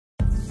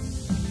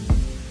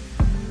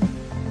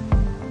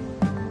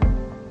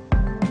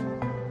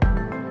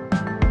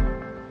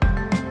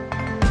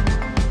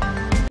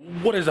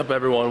What is up,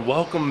 everyone?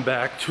 Welcome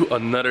back to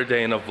another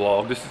day in a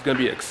vlog. This is gonna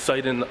be an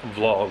exciting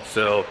vlog.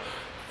 So,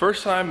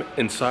 first time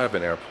inside of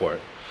an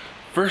airport,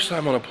 first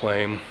time on a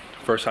plane,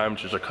 first time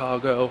to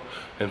Chicago,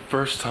 and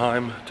first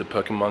time to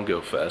Pokemon Go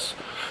Fest.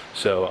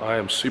 So I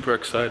am super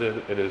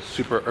excited. It is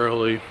super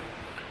early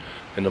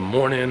in the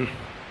morning,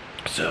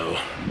 so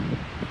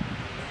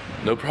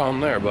no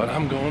problem there, but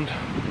I'm going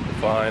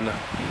fine.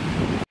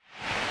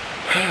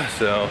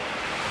 So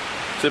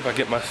see if I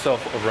get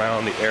myself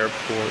around the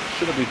airport.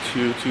 Shouldn't be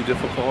too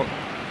difficult,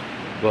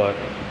 but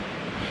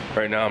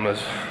right now I'm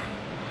just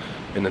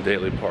in the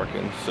daily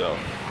parking, so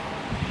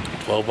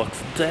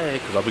 $12 a day,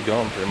 because I'll be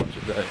gone pretty much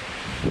a day.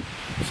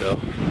 So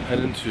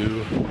heading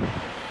to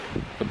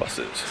the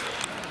buses.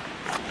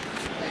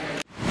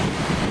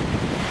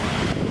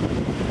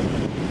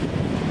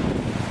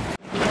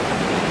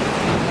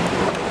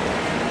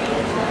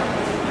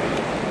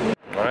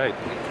 Alright,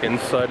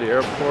 inside the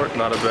airport,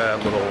 not a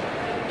bad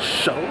little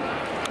shuttle.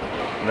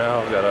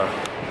 Now I've gotta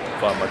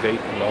find my gate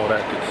and all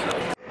that good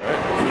stuff.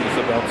 Alright, it's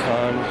about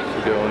time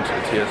to go into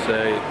the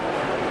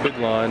TSA. Big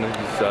line, as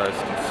you guys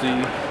can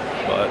see,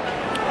 but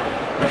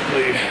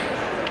luckily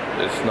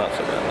it's not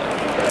so bad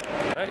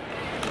now. Alright,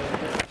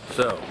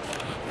 so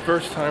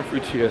first time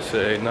through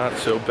TSA, not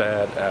so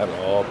bad at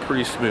all,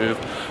 pretty smooth.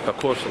 Of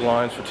course the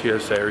lines for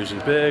TSA are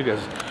usually big, as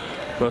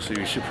most of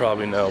you should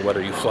probably know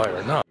whether you fly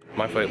or not.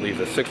 My flight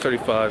leaves at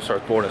 6:35,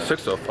 starts boarding at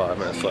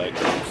 6:05, and it's like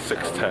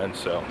 6:10,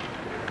 so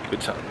good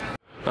time.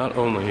 Not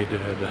only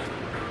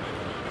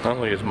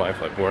is my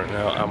flight boarding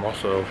now, I'm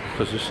also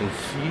position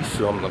C,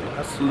 so I'm the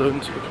last to load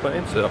into the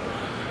plane, so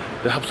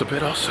that helps a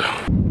bit also.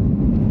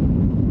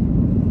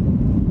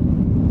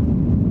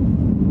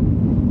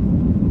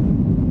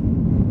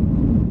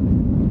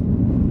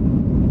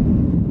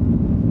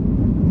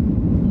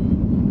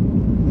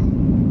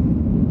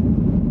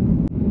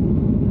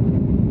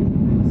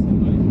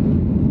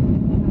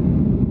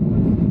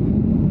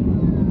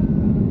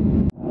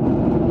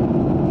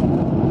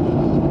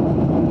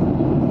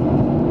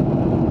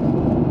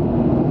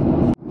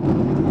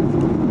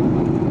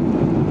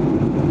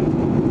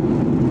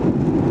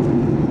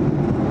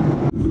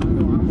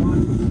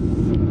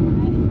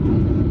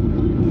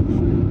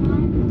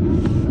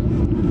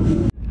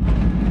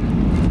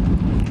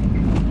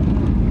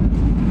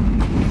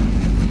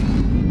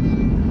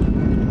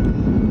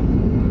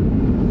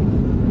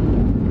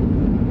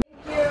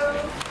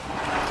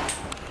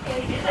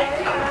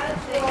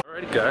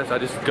 Guys, I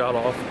just got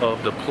off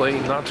of the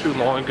plane not too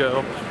long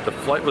ago. The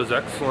flight was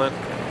excellent.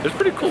 It's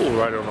pretty cool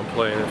riding on a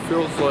plane. It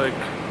feels like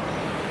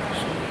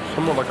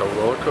somewhat like a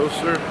roller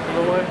coaster in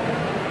a way.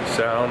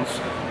 Sounds,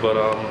 but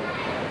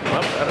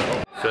not bad at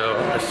all. So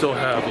I still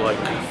have like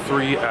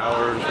 3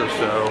 hours or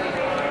so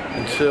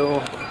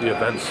until the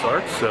event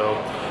starts. So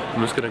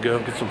I'm just gonna go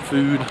get some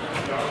food,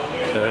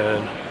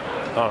 and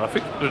I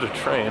think there's a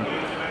train.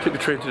 Take the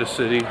train to the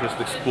city,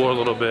 just explore a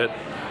little bit.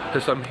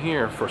 Because I'm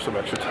here for some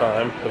extra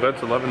time.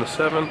 Event's 11 to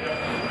 7.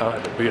 I'll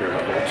have to be there the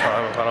whole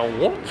time if I don't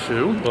want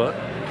to, but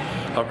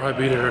I'll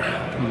probably be there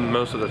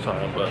most of the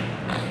time. But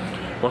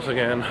once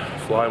again,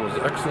 flying was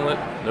excellent.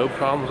 No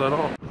problems at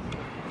all.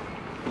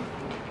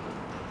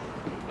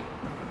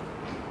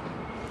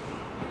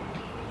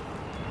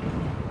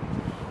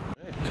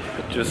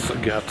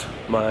 Just got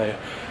my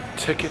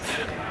ticket.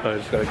 I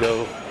just gotta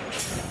go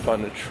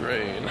find the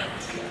train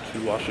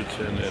to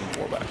Washington and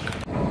more back.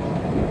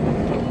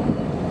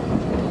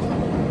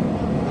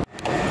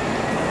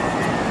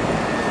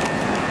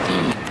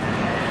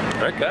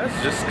 Alright guys,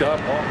 just got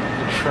off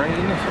the train.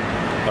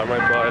 I'm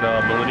right by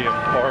Millennium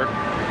Park,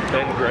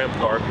 and Grant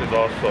Park is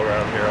also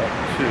around here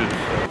too.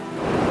 So.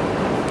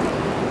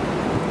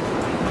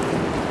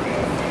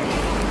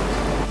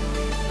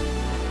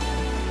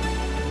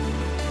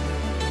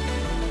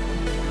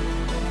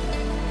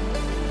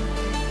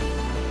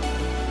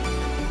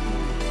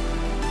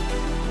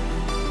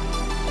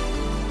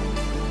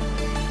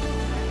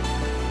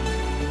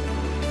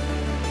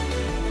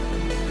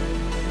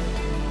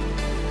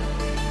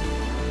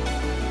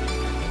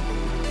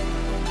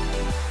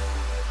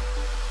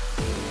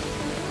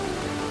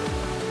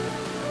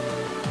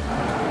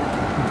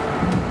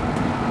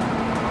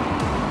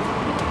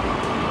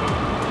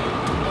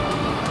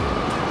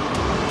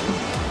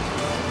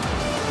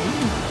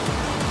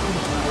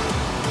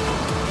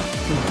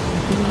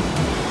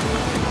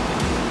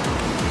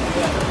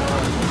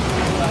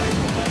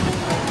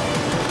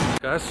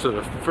 Guys, so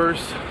the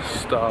first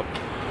stop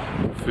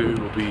food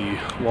will be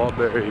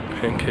Wildberry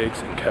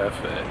Pancakes and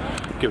Cafe.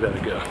 Give that a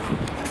go.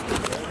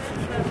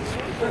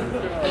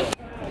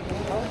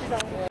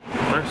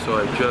 Alright, so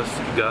I just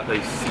got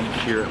a seat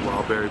here at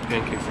Wildberry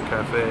Pancakes and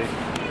Cafe.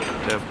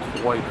 They have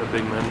quite a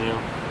big menu.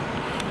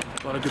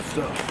 A lot of good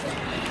stuff.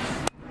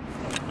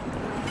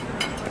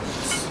 Let's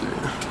see.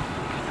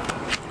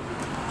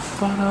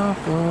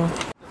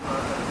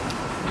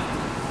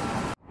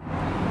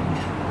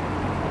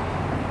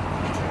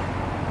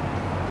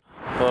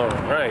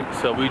 Alright,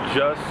 so we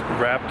just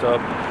wrapped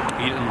up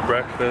eating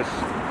breakfast.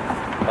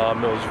 It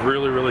was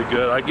really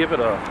good. I give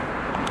it a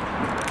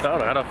I don't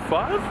know, out of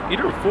 5?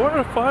 Either 4 out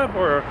of 5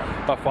 or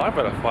a 5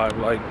 out of 5.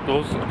 Like,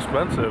 those are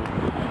expensive.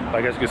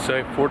 I guess you could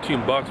say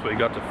 14 bucks, but you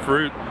got the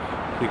fruit.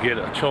 You get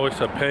a choice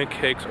of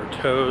pancakes or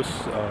toast.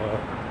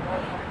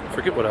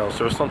 Forget what else.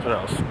 There was something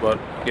else. But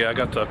yeah, I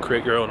got to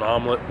create your own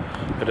omelet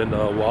and then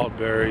the wild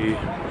berry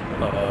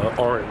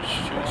orange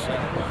juice.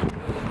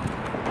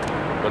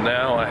 But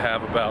now I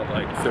have about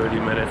like 30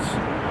 minutes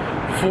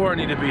before I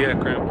need to be at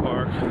Grant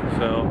Park.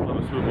 So I'm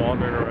just been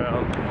wandering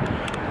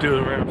around,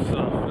 doing random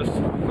stuff,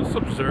 just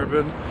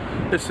observing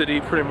the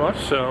city pretty much.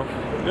 So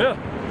yeah.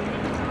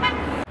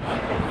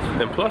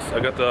 And plus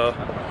I got to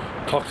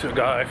talk to a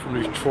guy from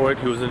Detroit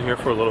who was in here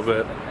for a little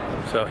bit.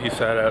 So he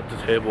sat at the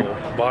table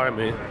by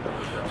me.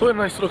 So we had a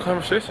nice little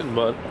conversation,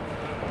 but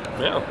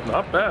yeah,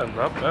 not bad,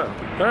 not bad.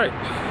 All right,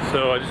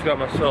 so I just got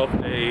myself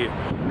a,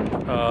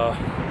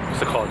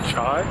 what's it called,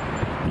 chai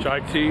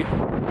tea,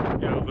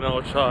 you know,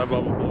 vanilla chai,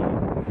 blah, blah, blah.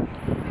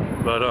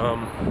 But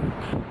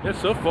yeah,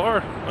 so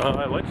far,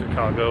 I like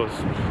Chicago.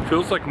 It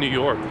feels like New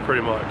York,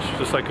 pretty much.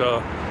 Just like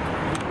a,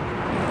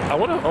 I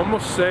want to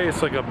almost say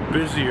it's like a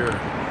busier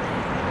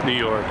New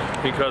York,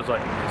 because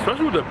like,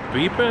 especially with the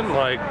beeping,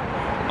 like,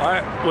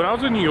 when I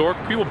was in New York,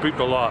 people beeped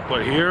a lot,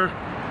 but here,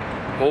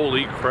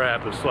 holy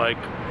crap, it's like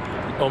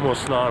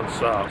almost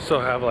non-stop. Still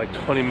have like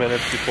 20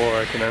 minutes before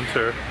I can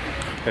enter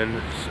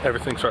and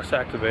everything starts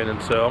activating,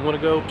 so I'm gonna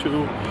go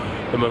to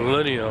the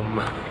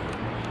Millennium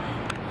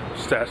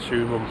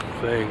statue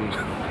thing.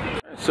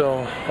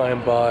 So I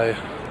am by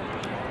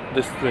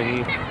this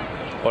thingy,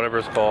 whatever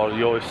it's called.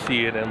 You always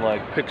see it in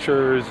like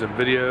pictures and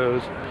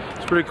videos.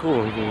 It's pretty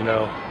cool, you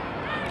know,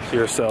 see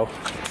yourself.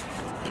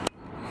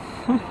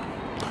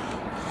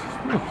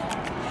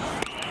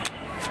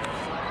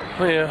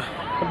 Well, yeah,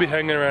 I'll be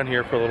hanging around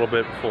here for a little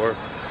bit before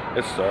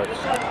it starts.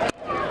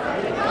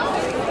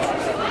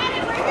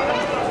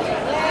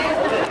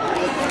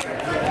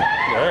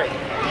 Alright,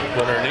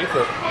 underneath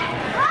it.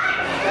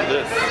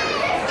 This.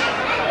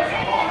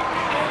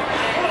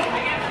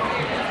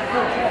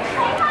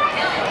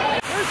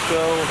 So,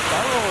 I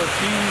don't know what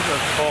these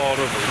are called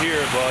over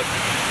here, but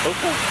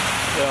okay.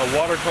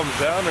 Water comes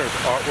down, there's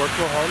artwork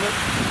behind it.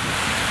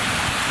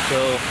 So,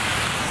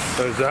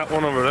 there's that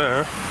one over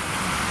there.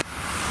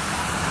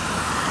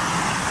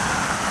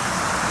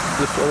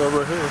 This one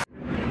over here.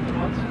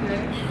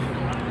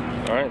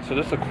 Alright, so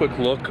just a quick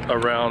look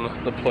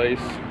around the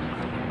place.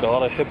 Got a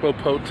lot of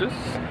hippopotamus,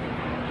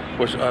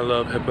 which I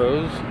love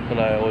hippos, and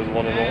I always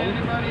wanted one.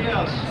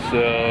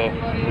 So,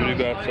 we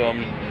got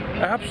some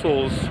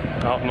Absols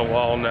out in the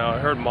wild now. I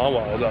heard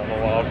Mawa was out in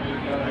the wild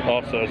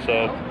also,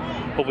 so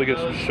hopefully get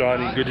some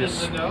shiny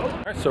goodies.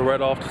 Alright, so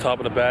right off the top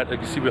of the bat, like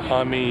you see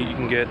behind me, you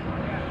can get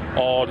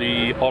all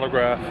the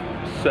autograph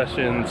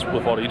sessions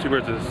with all the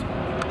YouTubers.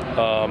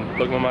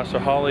 Pokemon Master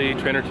Holly,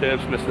 Trainer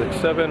Tips, Mystic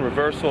 7,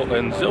 Reversal,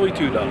 and Zoe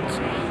 2 Dots.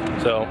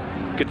 So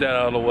get that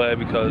out of the way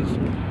because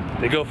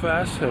they go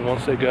fast, and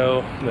once they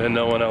go, then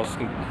no one else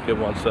can get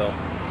one. So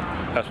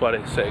that's why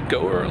they say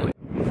go early.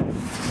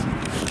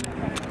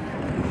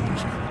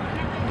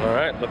 All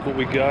right, look what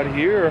we got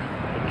here. A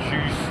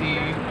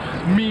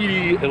juicy,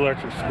 meaty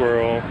electric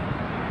squirrel.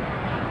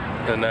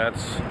 And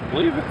that's, I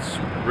believe it's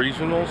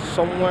regional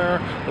somewhere.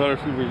 Another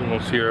few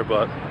regionals here,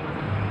 but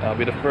I'll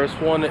be the first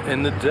one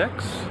in the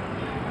decks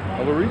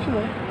of a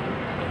regional.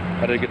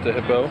 I did get the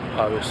hippo,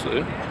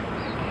 obviously.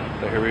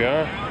 So here we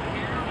are.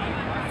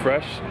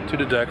 Fresh to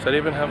the decks. I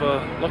didn't even have a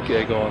lucky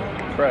egg on.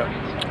 Crap.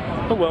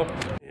 Oh well.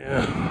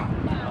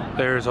 Yeah.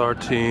 There's our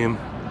team.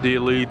 The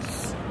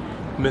elites.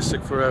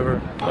 Mystic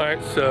forever.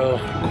 Alright, so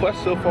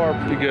quests so far are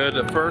pretty good.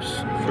 The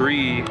first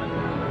 3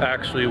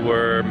 actually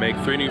were make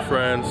 3 new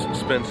friends,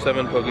 spend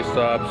 7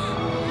 Pokestops,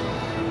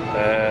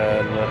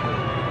 and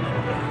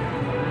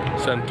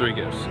send 3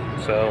 gifts.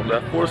 So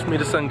that forced me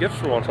to send gifts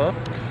for once, huh?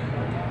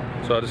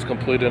 So I just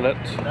completed it.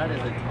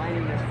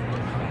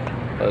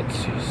 Let's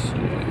see.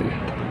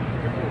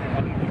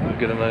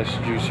 Get a nice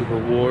juicy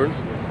reward.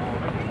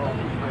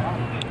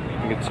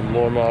 Get some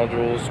lore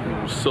modules,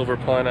 silver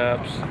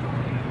pineapps.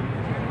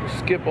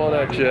 Skip all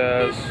that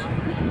jazz.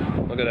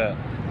 Look at that.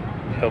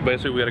 So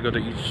basically we gotta go to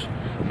each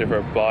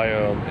different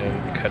biome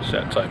and catch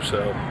that type,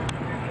 so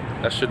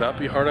that should not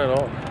be hard at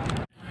all.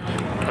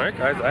 Alright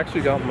guys, I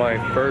actually got my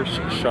first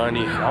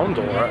shiny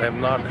Houndour. I have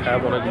not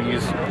had one of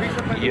these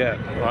yet.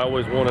 I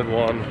always wanted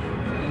one.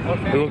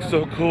 It looks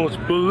so cool, it's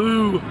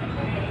blue.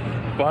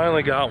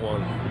 Finally got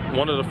one.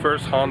 One of the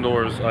first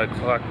Houndours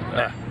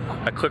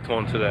I clicked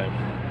on today.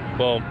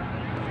 Well,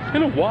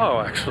 in a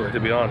while actually, to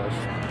be honest.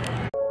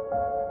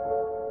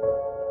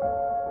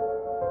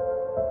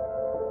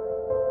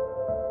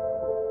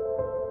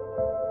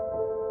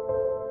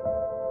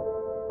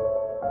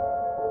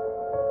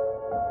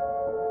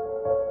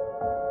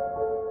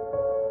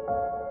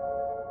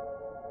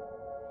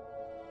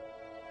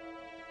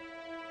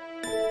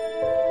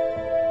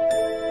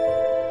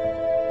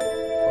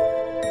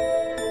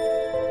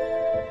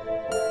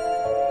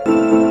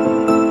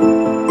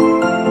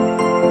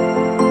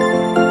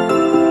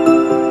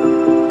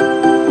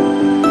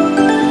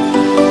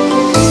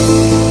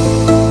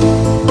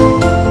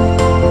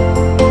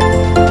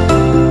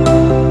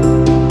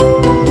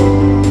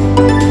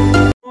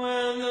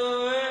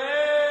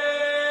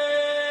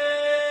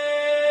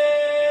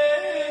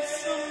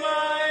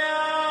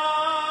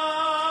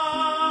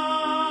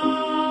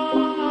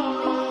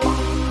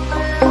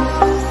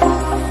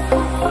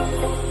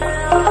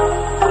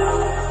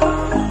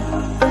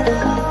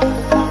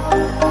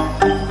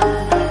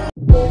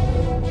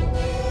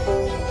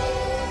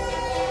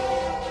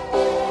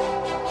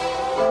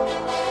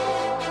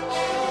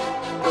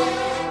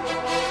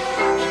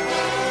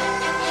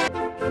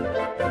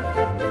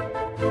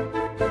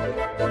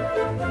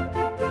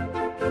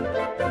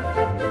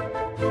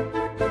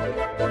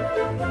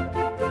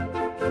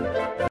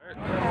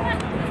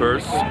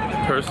 First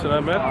person I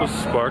met was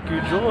Sparky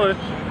Joy.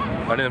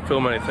 I didn't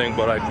film anything,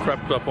 but I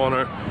crept up on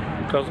her.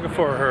 I was looking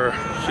for her.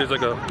 She has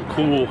like a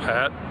cool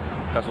hat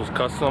that was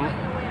custom,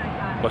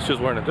 but she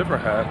was wearing a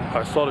different hat.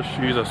 I saw the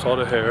shoes, I saw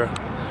the hair.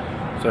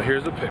 So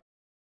here's the pic.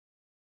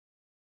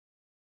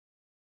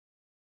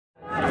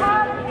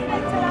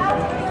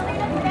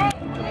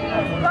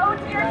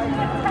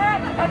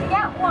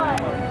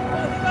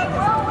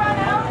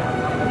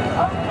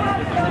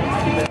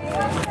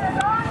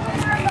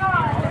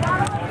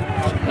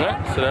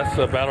 So that's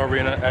the battle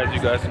arena, as you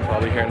guys can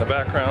probably hear in the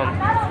background.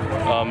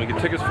 You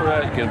get tickets for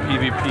that. You can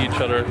PvP each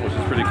other, which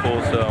is pretty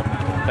cool. So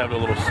have a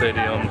little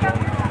stadium.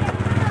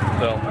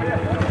 So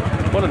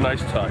what a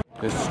nice time.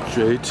 It's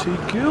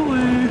JT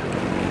Gilly.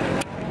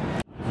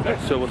 Okay,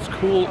 so what's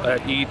cool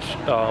at each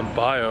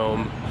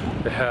biome,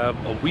 they have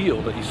a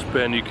wheel that you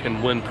spin. You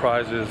can win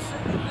prizes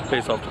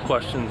based off the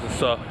questions and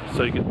stuff.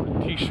 So you get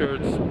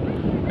t-shirts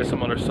and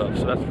some other stuff.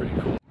 So that's pretty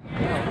cool.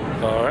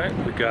 Alright,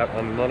 we got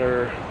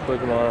another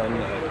Pokemon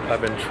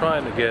I've been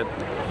trying to get,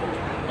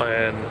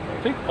 and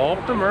I think all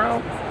of them are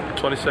out.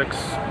 26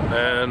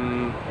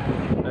 and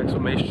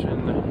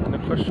exclamation and a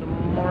question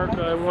mark,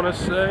 I want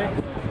to say.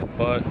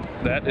 But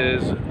that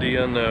is the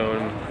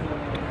unknown.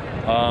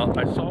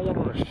 I saw one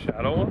on a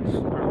shadow once.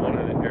 There was one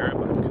in the area,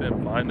 but I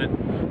couldn't find it.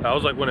 That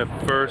was like when it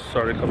first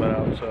started coming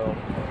out, so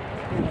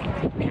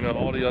you know,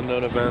 all the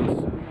unknown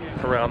events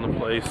around the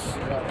place,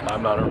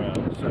 I'm not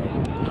around, so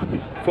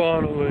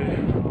finally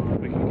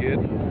get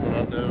an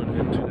unknown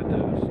into the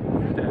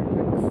deck.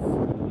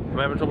 I'm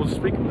having trouble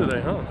speaking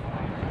today, huh?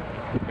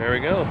 There we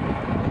go.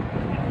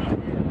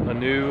 A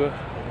new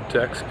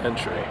Dex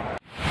entry.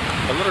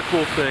 Another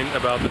cool thing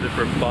about the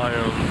different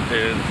biomes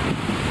is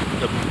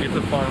you get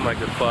to find like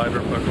the 5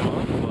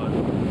 Pokemon, but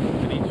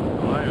in each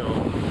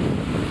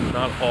biome,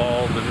 not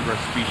all the different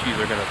species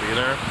are going to be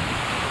there.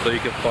 So you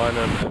can find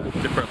them at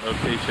different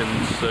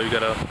locations, so you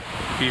gotta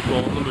keep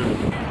on the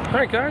move.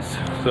 Alright guys,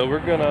 so we're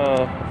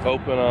gonna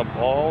open up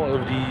all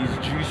of these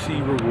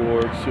juicy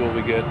rewards, see what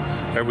we get.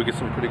 And we get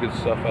some pretty good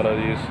stuff out of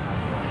these.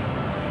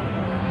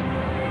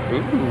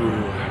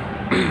 Ooh.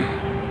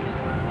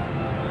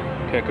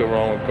 Can't go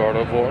wrong with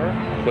Gardevoir,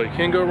 but you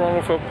can go wrong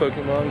with a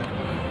Pokemon.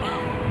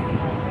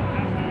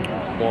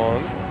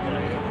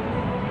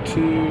 1,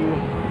 2,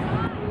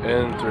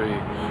 and 3.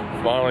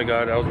 Finally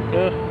got it.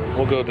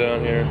 We'll go down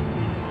here.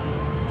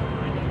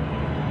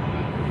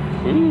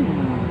 Ooh.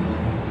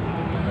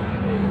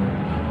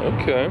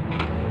 Okay.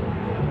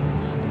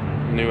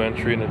 New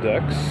entry in the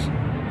Dex.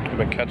 I've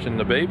been catching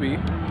the baby,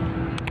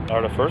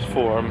 or the first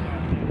form,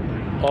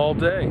 all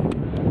day.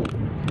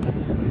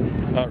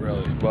 Not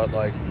really, but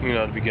like, you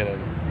know, the beginning.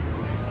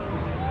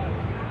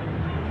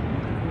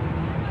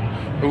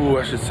 Ooh,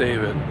 I should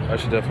save it. I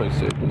should definitely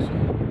save this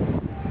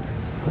one.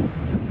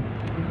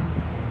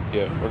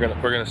 Yeah, we're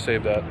gonna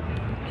save that,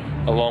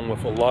 along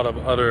with a lot of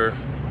other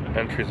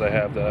entries I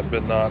have that I've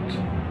been not.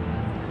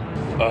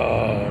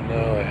 Oh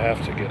no, I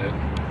have to get it.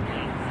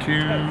 2,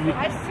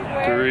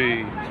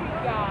 3.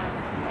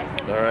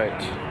 All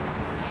right.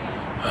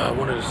 I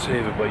wanted to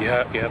save it, but you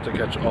have to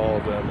catch all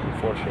of them,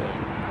 unfortunately.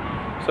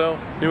 So,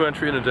 new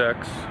entry in the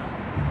Dex.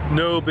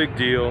 No big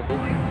deal.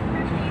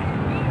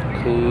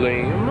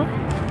 Claim.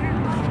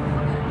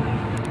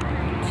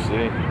 Let's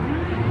see.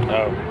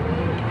 Oh.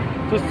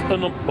 Just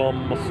in a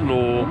bum of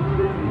snow.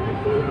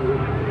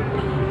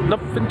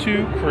 Nothing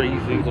too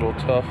crazy, a little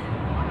tough.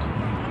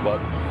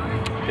 But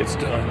it's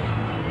done.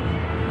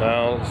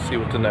 Now let's see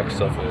what the next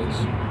stuff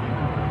is.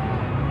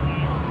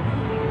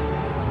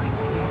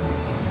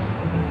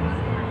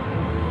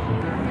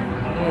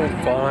 Oh,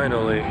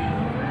 finally. I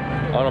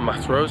don't know, my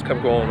throws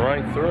kept going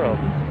right through them.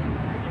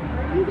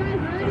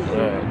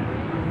 Right.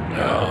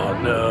 Oh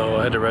no,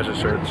 I had to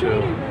register it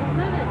too.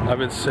 I've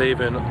been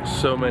saving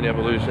so many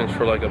evolutions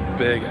for like a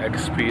big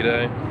XP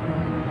day.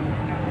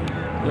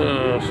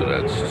 Oh, so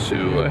that's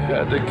 2 I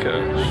had to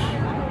catch.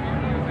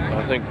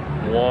 I think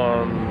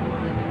 1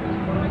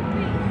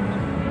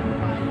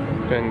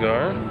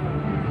 Gengar.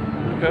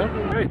 Okay,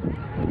 great.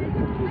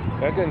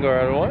 Got Gengar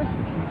out of the way.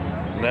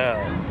 Now,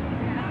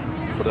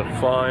 for the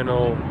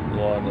final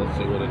one, let's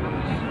see what it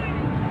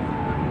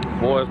is.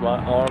 Boy, is my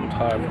arm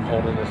tired from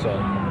holding this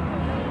up.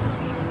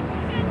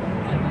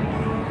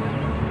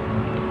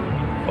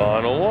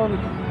 Final one.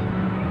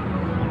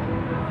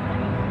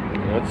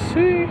 Let's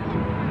see.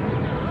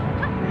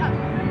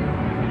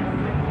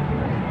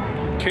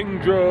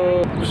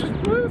 Kingdra, which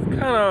is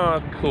kind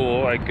of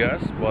cool, I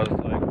guess, but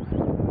it's like,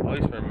 at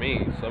least for me,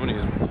 some of these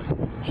are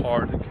like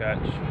hard to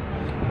catch,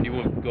 even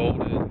with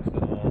golden.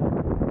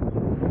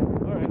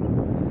 Alright,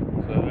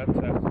 so that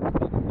test is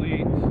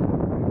complete.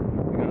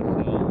 We got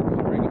some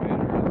spring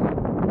banners,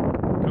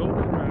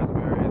 golden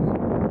raspberries,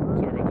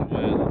 so we're about to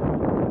win.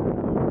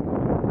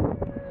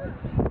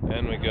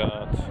 And we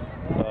got,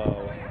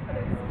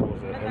 what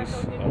was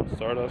it,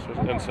 Stardust or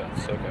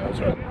Incense, okay, that's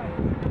right.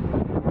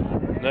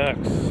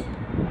 Next.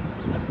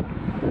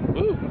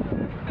 Woo.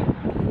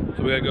 So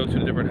we gotta go to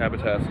the different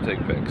habitats to take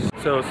pics.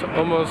 So it's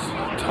almost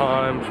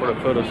time for the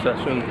photo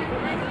session.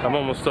 I'm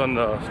almost done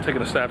taking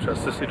the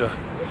snapshots to see the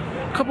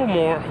a couple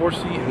more,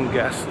 Horsey and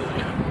Ghastly.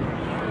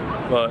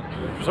 But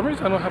for some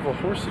reason I don't have a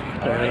Horsey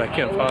and I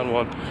can't find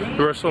one.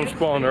 There were some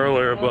spawning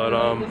earlier, but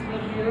I'm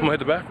gonna hit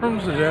the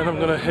bathrooms and then I'm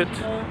gonna hit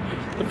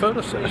the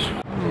photo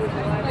session.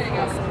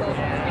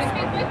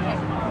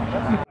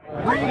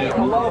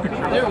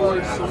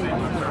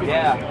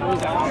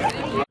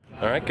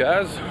 Alright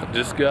guys,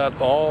 just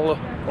got all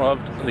of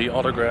the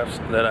autographs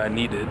that I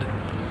needed,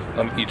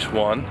 each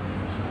one,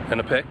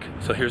 and a pic.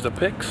 So here's the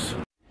pics.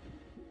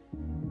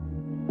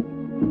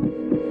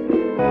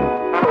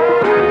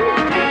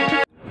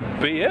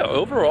 But yeah,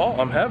 overall,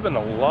 I'm having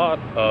a lot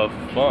of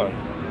fun.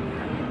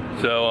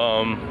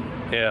 So,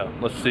 yeah,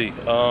 let's see.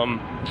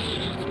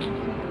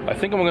 I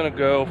think I'm gonna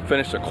go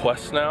finish the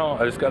quest now.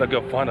 I just gotta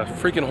go find a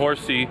freaking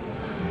Horsey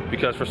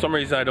because for some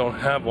reason I don't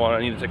have one. I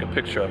need to take a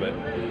picture of it.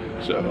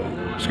 So,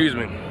 excuse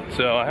me.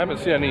 So I haven't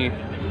seen any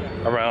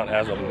around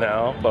as of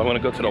now, but I'm gonna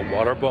go to the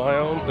water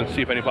biome and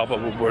see if any pop up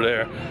over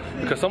there.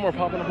 Because some are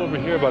popping up over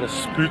here by the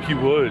spooky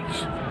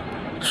woods.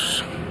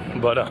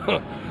 But,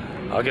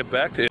 I'll get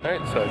back to you.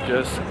 Alright, so I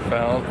just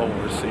found a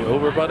Horsey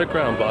over by the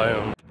ground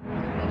biome.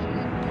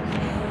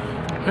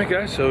 Alright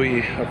guys, so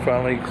we are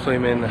finally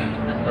claiming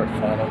our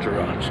final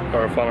garage,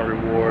 our final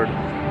reward.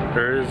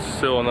 There is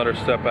still another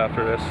step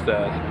after this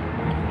that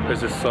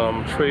is just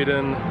some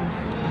trade-in.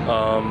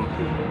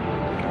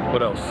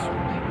 What else?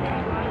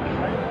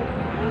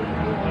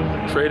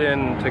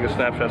 Trade-in, take a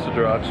snapshot of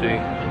Jirachi,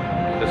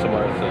 and some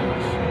other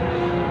things.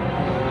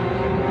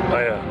 Oh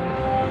yeah.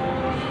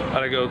 I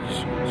gotta go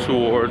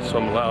towards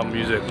some loud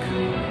music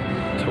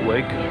to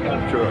wake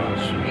up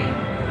Jirachi.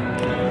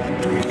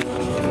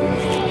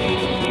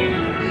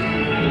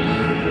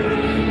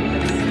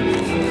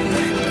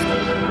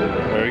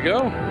 There we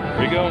go.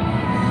 Here we go.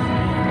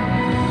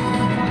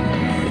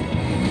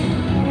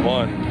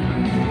 1,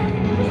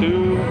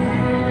 2,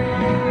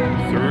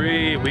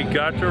 3. We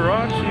got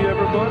Jirachi,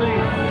 everybody.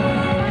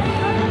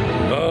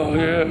 Oh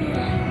yeah.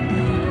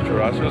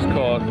 Jirachi was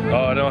caught.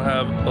 Oh, I don't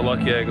have a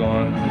lucky egg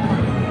on.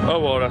 Oh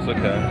well, that's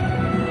okay.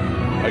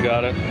 I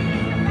got it.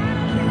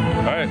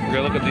 Alright, we're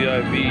gonna look at the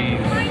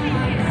IVs.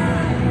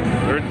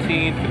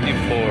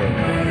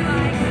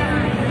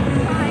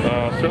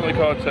 1354. Certainly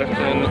caught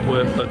section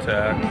with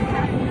attack.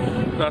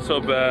 Not so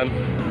bad.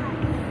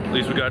 At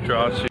least we got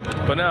Jirachi.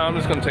 But now I'm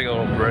just gonna take a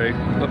little break.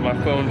 Let my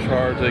phone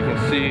charge. As you can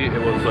see,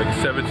 it was like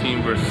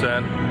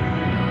 17%.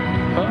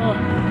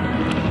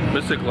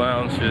 Mystic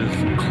Lounge is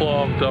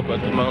clogged up at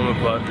the moment,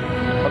 but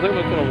I think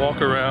I'm gonna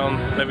walk around,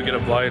 maybe get a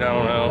bite, I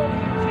don't know.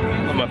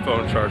 Let my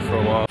phone charge for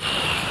a while.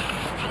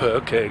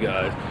 Okay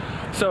guys,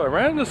 so I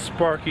ran into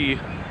Sparky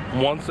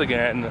once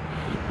again.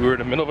 We were in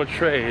the middle of a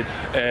trade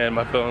and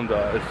my phone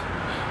dies.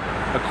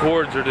 The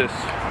cords are just,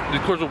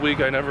 these cords are weak.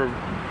 I never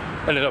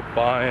ended up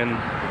buying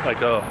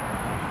like a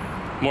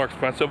more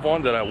expensive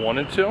one that I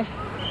wanted to.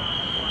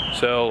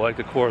 So like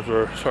the cords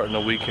were starting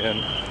to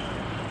weaken.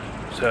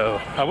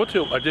 So I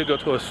did go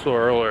to a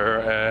store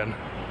earlier and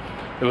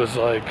it was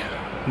like,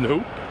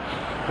 nope,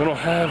 we don't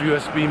have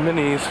USB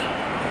minis.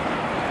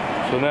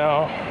 So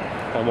now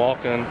I'm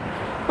walking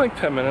like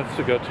 10 minutes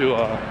to go to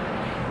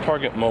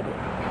Target Mobile,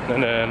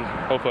 and then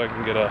hopefully I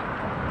can get a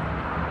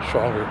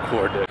stronger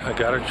cord. I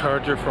got a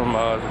charger from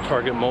the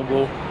Target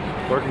Mobile,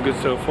 working good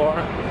so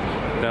far.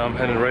 Now I'm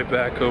heading right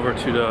back over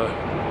to the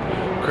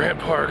Grant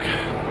Park.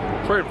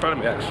 It's right in front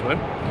of me actually,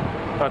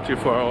 not too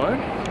far away.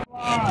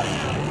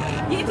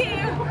 You too.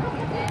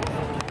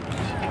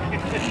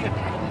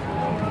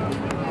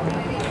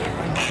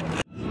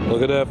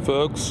 Look at that,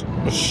 folks.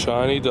 A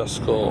shiny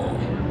Duskull.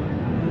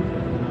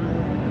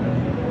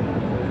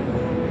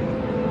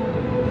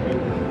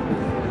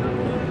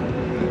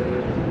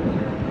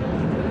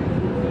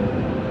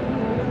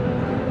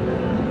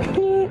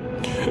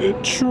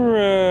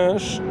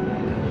 Trash.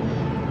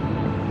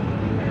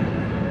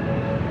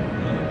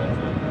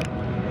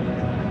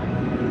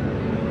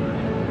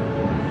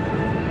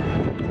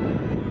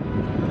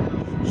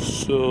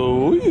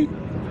 Sweet.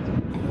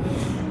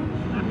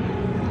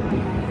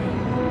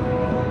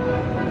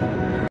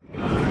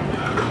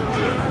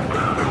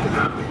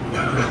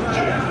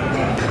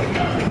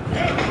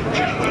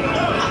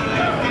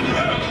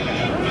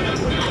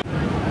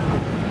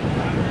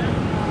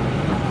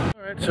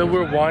 So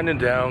we're winding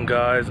down,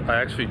 guys. I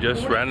actually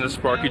just ran into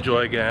Sparky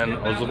Joy again.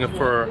 I was looking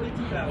for her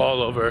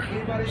all over.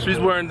 She's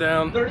wearing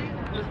down.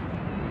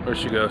 Where'd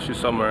she go? She's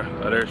somewhere.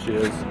 Oh, there she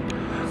is.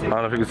 I don't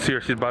know if you can see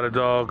her. She's by the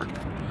dog.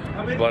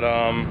 But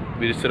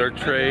we just did our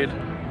trade.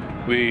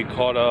 We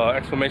caught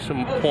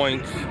exclamation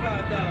point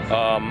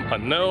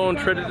unknown.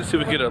 Traded to see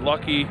if we could get it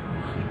lucky,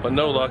 but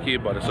no lucky.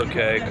 But it's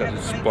okay because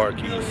it's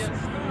Sparky's.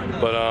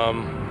 But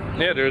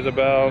yeah, there's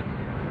about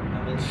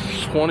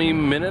 20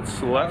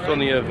 minutes left on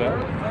the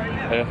event.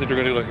 And I think we're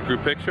gonna do like a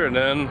group picture and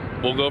then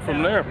we'll go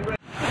from there.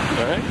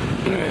 Alright.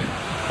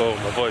 Oh,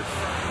 my voice.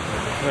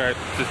 Alright,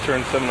 just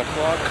turned 7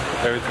 o'clock.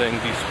 Everything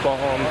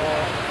despawned.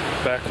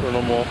 Back to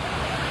normal.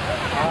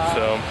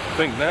 So I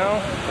think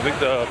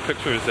the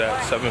picture is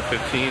at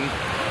 7:15,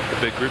 the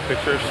big group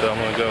picture. So I'm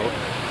gonna go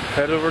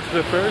head over to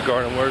the fairy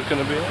garden where it's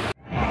gonna be.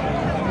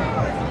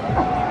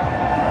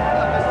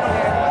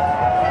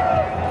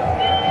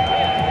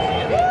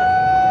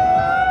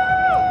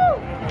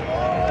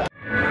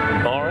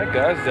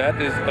 guys,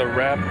 that is a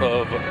wrap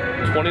of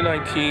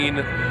 2019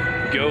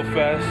 Go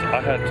Fest.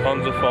 I had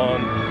tons of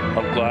fun.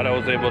 I'm glad I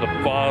was able to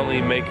finally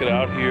make it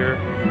out here.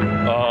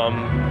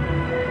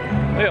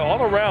 Yeah,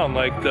 all around,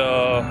 like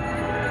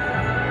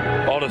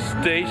all the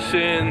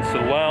stations, the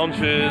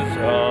lounges, you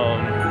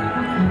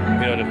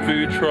know, the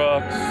food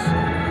trucks,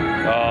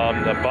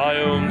 the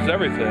biomes,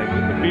 everything.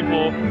 The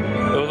people,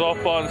 it was all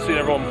fun seeing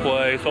everyone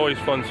play. It's always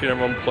fun seeing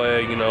everyone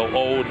play, you know,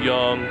 old,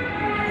 young,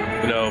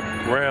 you know,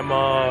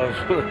 grandmas,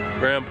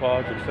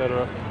 grandpas,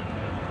 etc.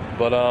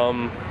 But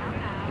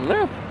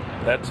yeah,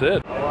 that's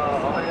it.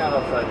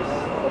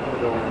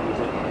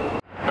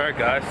 Alright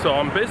guys, so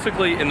I'm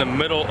basically in the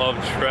middle of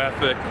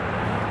traffic.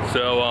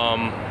 So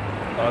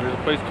there's a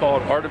place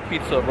called Art of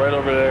Pizza right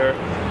over there.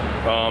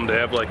 They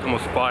have like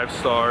almost 5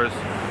 stars.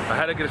 I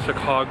had to get a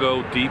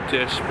Chicago deep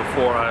dish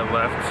before I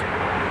left.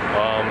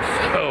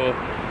 So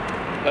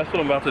that's what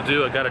I'm about to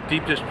do. I got a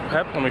deep dish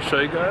pep. Let me show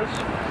you guys.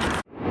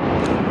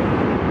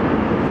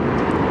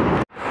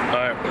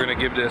 Alright, we're gonna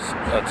give this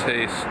a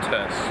taste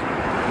test.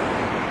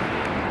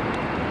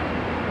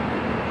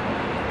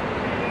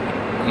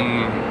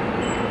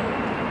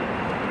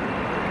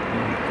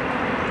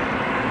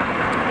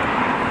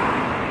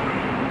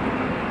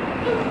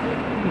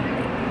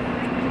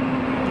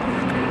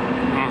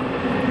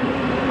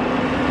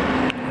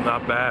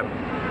 Not bad.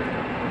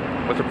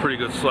 That's a pretty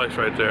good slice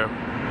right there.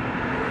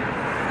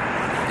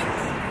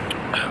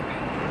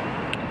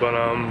 But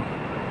I'm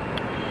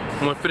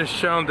gonna finish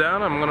chowing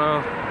down. I'm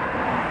gonna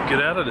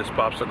get out of this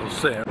popsicle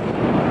stand.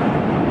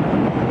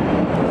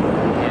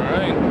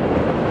 Alright.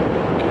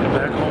 Get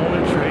back on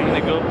the train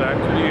to go back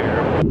to the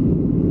airport.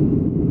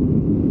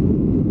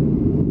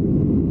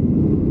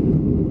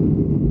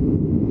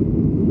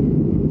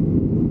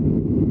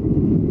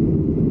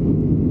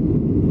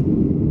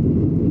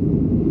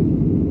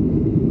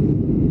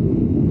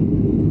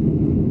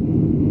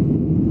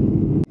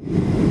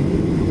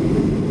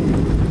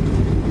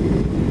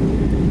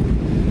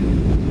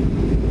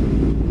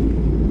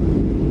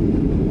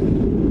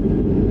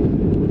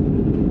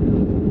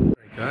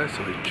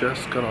 So we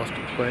just got off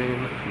the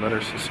plane, another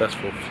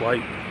successful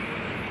flight.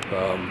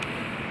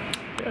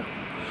 Yeah,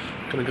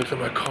 gonna go to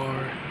my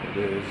car. It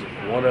is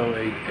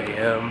 1:08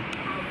 a.m.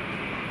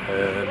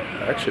 and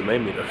I actually may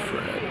meet a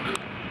friend.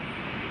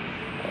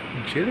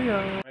 Cheerio.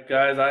 Alright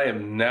guys, I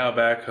am now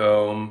back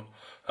home.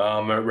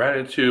 I ran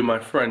into my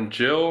friend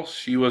Jill.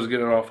 She was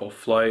getting off a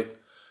flight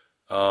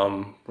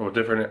from a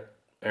different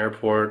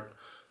airport.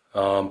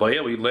 But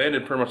yeah, we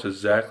landed pretty much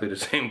exactly the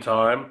same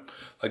time,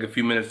 like a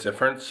few minutes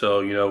different.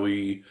 So, you know,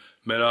 we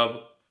met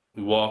up,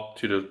 we walked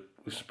to the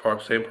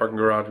same parking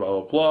garage,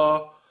 blah, blah,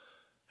 blah,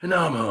 and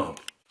now I'm home.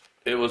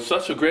 It was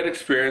such a great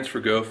experience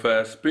for Go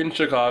Fest, being in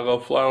Chicago,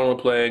 flying on a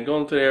plane,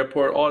 going to the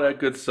airport, all that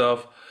good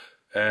stuff,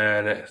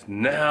 and it's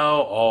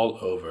now all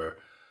over.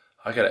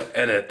 I gotta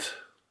edit,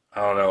 I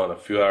don't know, in a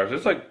few hours.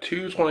 It's like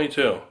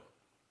 2:22,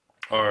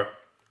 or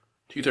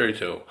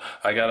 2:32.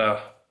 I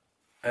gotta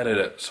edit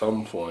at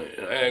some point,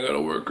 and I gotta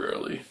work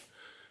early.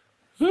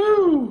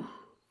 Woo!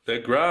 The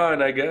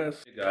grind, I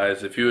guess. Hey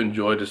guys, if you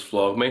enjoyed this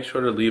vlog, make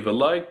sure to leave a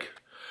like,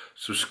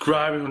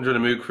 subscribe if you're the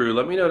Mooo crew.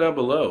 Let me know down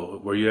below,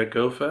 were you at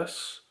Go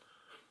Fest?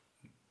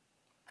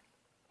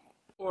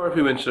 Or if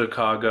you've been to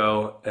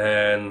Chicago,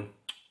 and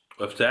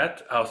with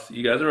that, I'll see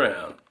you guys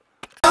around.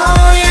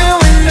 Oh, yeah.